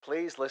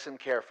Please listen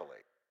carefully.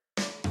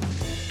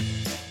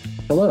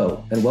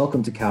 Hello, and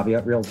welcome to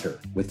Caveat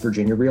Realtor with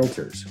Virginia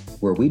Realtors,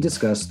 where we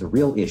discuss the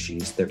real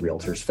issues that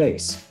realtors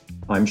face.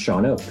 I'm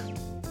Sean Oak.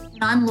 And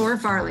I'm Laura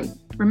Farley.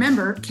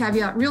 Remember,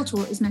 Caveat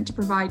Realtor is meant to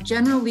provide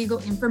general legal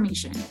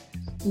information.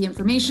 The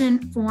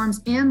information,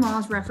 forms, and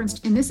laws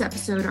referenced in this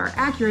episode are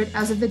accurate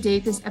as of the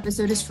date this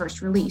episode is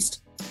first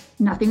released.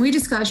 Nothing we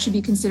discuss should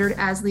be considered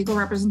as legal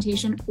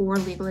representation or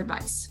legal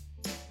advice.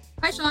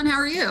 Hi, Sean. How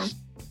are you?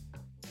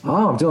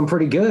 Oh, I'm doing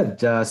pretty good.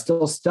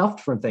 Still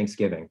stuffed from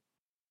Thanksgiving.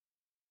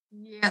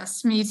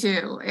 Yes, me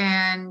too.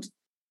 And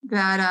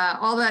that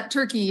all that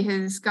turkey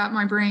has got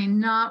my brain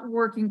not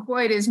working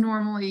quite as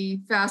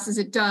normally fast as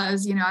it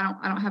does. You know,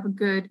 I don't have a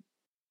good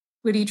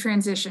witty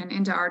transition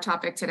into our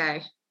topic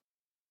today.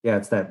 Yeah,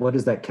 it's that. What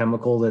is that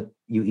chemical that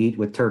you eat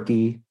with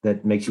turkey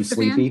that makes you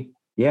sleepy?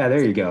 Yeah,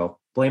 there you go.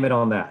 Blame it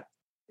on that.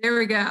 There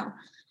we go.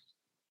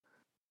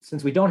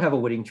 Since we don't have a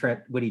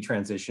witty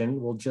transition,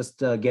 we'll just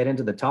get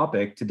into the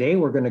topic. Today,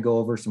 we're going to go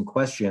over some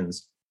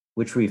questions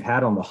which we've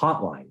had on the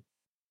hotline.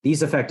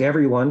 These affect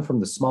everyone from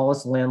the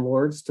smallest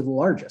landlords to the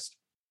largest.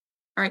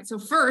 All right, so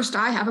first,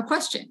 I have a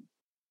question.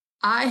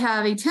 I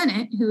have a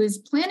tenant who is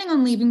planning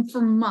on leaving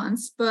for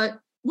months, but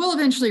will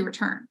eventually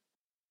return.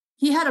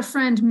 He had a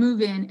friend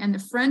move in, and the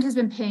friend has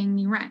been paying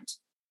me rent.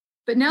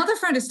 But now the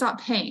friend has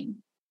stopped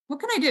paying. What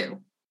can I do?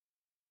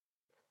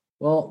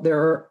 Well, there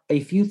are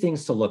a few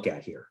things to look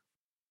at here.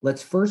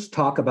 Let's first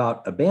talk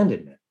about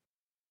abandonment.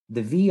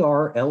 The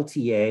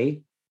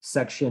VRLTA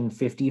section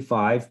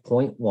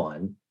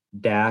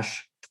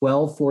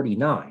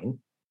 55.1-1249,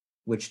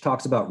 which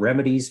talks about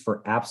remedies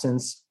for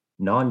absence,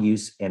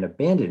 non-use, and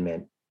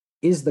abandonment,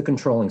 is the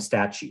controlling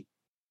statute.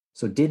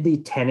 So did the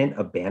tenant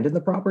abandon the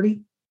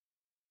property?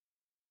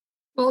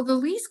 Well, the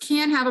lease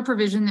can have a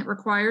provision that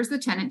requires the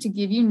tenant to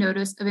give you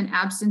notice of an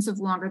absence of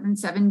longer than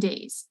 7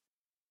 days.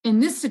 In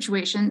this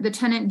situation, the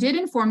tenant did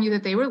inform you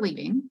that they were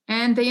leaving,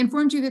 and they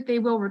informed you that they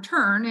will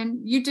return,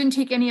 and you didn't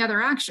take any other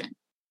action.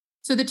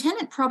 So the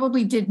tenant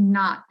probably did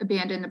not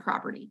abandon the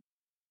property.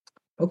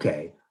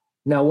 Okay.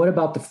 Now, what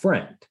about the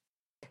friend?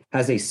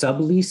 Has a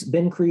sublease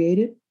been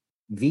created?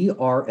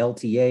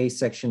 VRLTA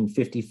section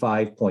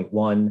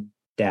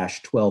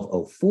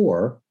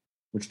 55.1-1204,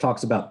 which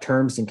talks about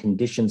terms and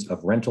conditions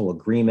of rental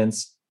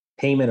agreements,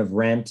 payment of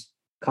rent,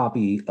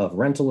 copy of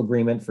rental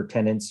agreement for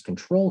tenants,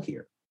 control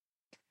here.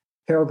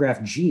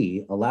 Paragraph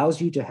G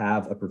allows you to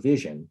have a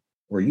provision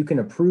where you can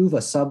approve a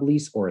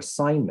sublease or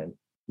assignment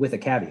with a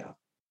caveat.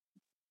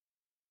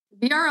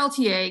 The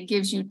RLTA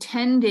gives you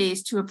 10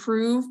 days to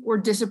approve or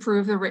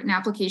disapprove the written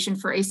application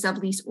for a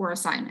sublease or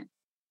assignment.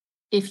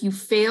 If you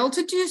fail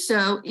to do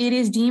so, it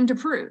is deemed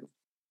approved.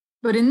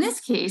 But in this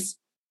case,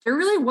 there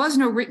really was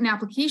no written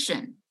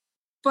application,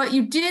 but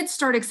you did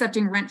start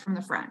accepting rent from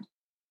the friend.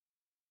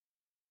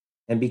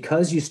 And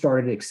because you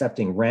started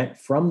accepting rent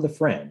from the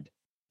friend,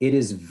 it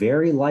is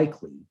very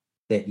likely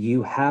that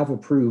you have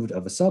approved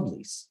of a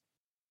sublease.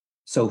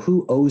 So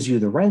who owes you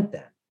the rent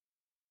then?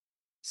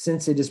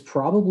 Since it is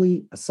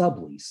probably a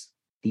sublease,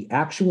 the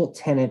actual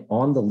tenant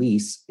on the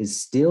lease is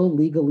still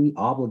legally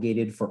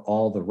obligated for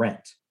all the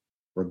rent,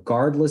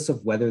 regardless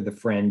of whether the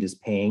friend is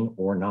paying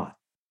or not.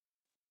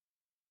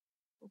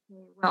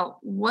 Okay, well,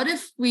 what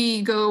if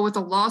we go with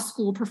a law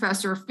school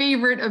professor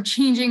favorite of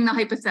changing the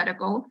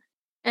hypothetical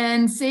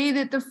and say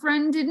that the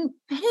friend didn't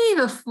pay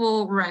the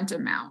full rent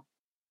amount?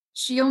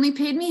 She only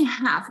paid me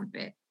half of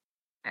it.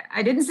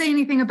 I didn't say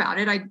anything about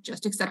it. I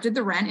just accepted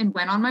the rent and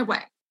went on my way.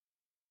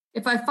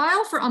 If I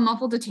file for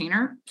unlawful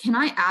detainer, can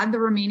I add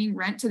the remaining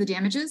rent to the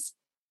damages?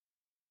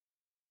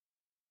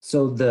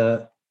 So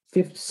the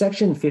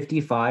section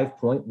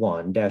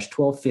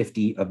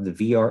 55.1-1250 of the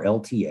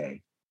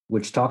VRLTA,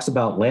 which talks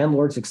about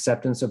landlord's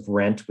acceptance of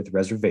rent with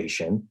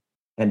reservation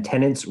and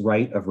tenant's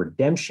right of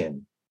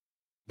redemption,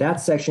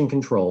 that section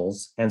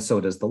controls, and so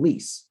does the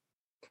lease.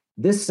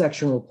 This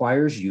section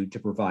requires you to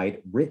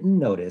provide written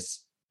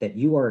notice that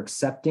you are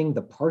accepting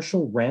the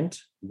partial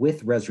rent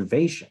with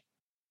reservation.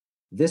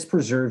 This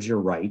preserves your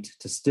right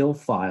to still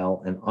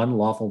file an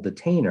unlawful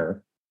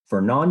detainer for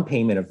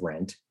non-payment of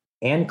rent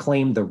and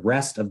claim the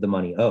rest of the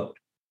money owed.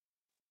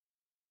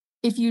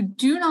 If you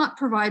do not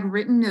provide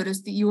written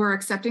notice that you are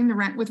accepting the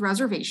rent with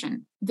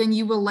reservation, then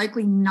you will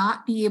likely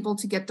not be able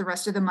to get the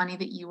rest of the money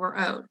that you are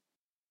owed.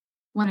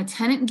 When a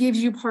tenant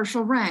gives you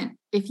partial rent,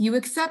 if you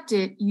accept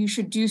it, you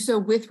should do so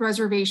with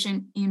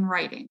reservation in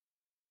writing.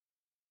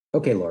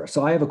 Okay, Laura,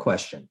 so I have a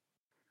question.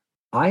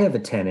 I have a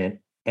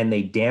tenant and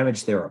they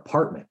damaged their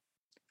apartment.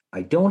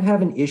 I don't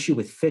have an issue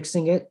with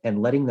fixing it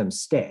and letting them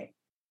stay.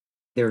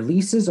 Their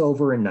lease is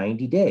over in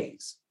 90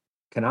 days.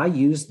 Can I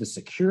use the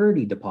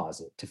security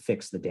deposit to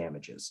fix the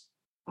damages?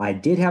 I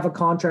did have a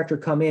contractor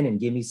come in and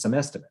give me some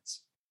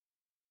estimates.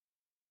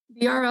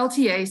 The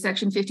RLTA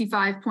section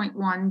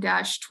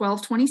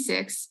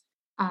 55.1-1226,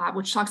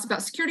 which talks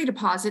about security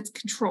deposits,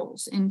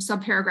 controls in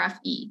subparagraph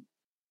E.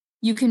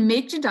 You can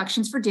make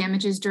deductions for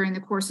damages during the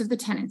course of the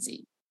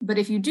tenancy, but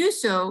if you do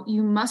so,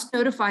 you must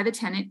notify the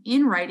tenant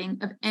in writing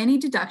of any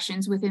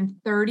deductions within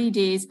 30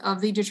 days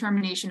of the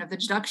determination of the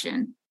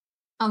deduction,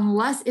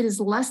 unless it is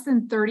less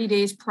than 30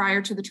 days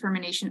prior to the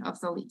termination of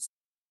the lease.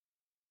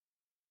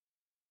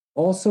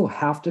 Also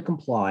have to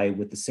comply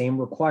with the same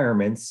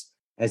requirements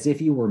as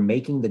if you were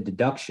making the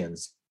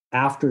deductions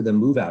after the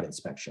move-out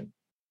inspection.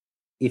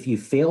 If you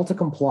fail to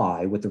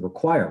comply with the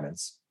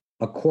requirements,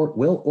 a court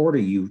will order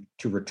you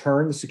to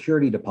return the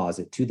security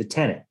deposit to the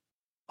tenant,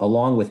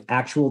 along with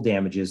actual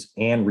damages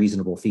and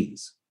reasonable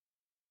fees.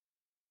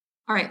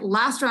 All right,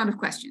 last round of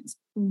questions.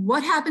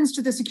 What happens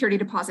to the security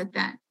deposit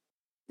then?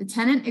 The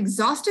tenant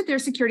exhausted their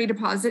security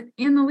deposit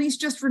and the lease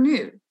just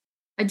renewed.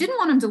 I didn't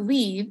want them to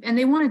leave and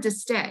they wanted to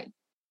stay.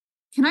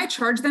 Can I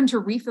charge them to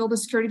refill the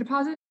security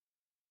deposit?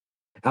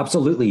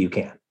 Absolutely, you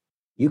can.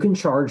 You can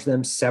charge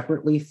them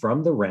separately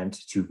from the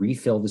rent to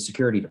refill the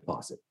security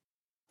deposit.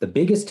 The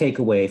biggest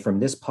takeaway from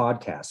this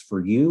podcast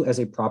for you as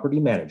a property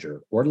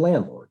manager or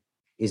landlord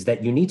is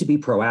that you need to be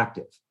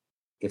proactive.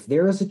 If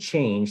there is a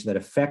change that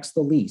affects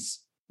the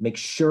lease, make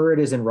sure it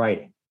is in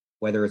writing,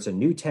 whether it's a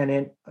new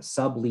tenant, a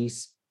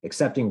sublease,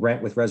 accepting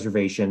rent with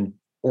reservation,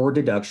 or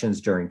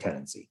deductions during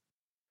tenancy.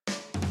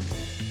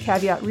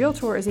 Caveat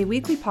Realtor is a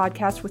weekly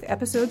podcast with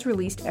episodes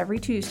released every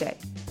Tuesday.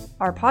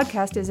 Our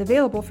podcast is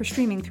available for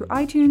streaming through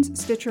iTunes,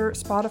 Stitcher,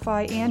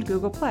 Spotify, and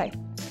Google Play.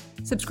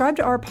 Subscribe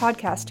to our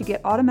podcast to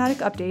get automatic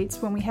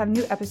updates when we have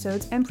new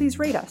episodes, and please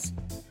rate us.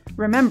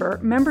 Remember,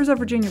 members of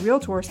Virginia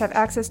Realtors have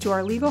access to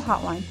our legal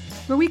hotline,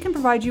 where we can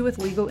provide you with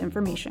legal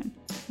information.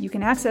 You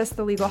can access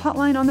the legal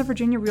hotline on the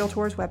Virginia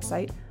Realtors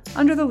website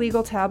under the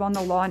Legal tab on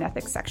the Law and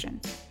Ethics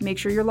section. Make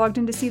sure you're logged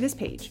in to see this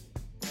page.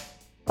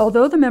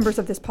 Although the members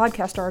of this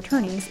podcast are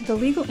attorneys, the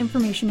legal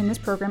information in this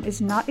program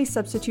is not a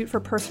substitute for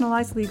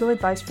personalized legal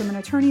advice from an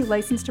attorney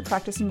licensed to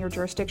practice in your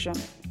jurisdiction.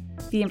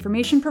 The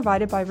information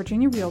provided by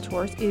Virginia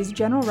Realtors is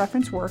general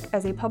reference work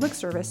as a public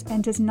service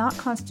and does not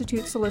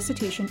constitute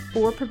solicitation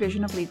or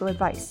provision of legal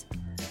advice.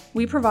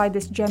 We provide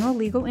this general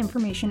legal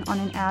information on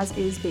an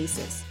as-is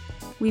basis.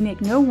 We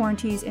make no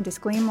warranties and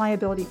disclaim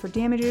liability for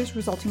damages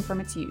resulting from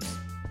its use.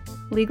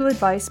 Legal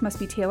advice must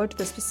be tailored to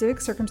the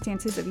specific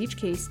circumstances of each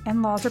case,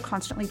 and laws are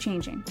constantly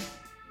changing.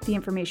 The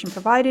information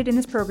provided in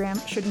this program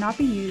should not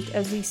be used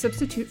as the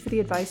substitute for the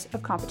advice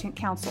of competent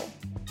counsel.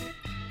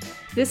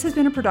 This has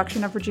been a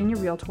production of Virginia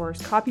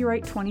Realtors,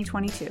 copyright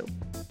 2022.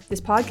 This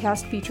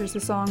podcast features the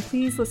song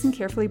Please Listen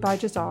Carefully by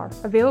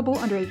Jahzzar, available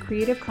under a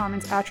Creative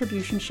Commons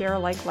Attribution Share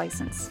Alike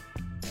license.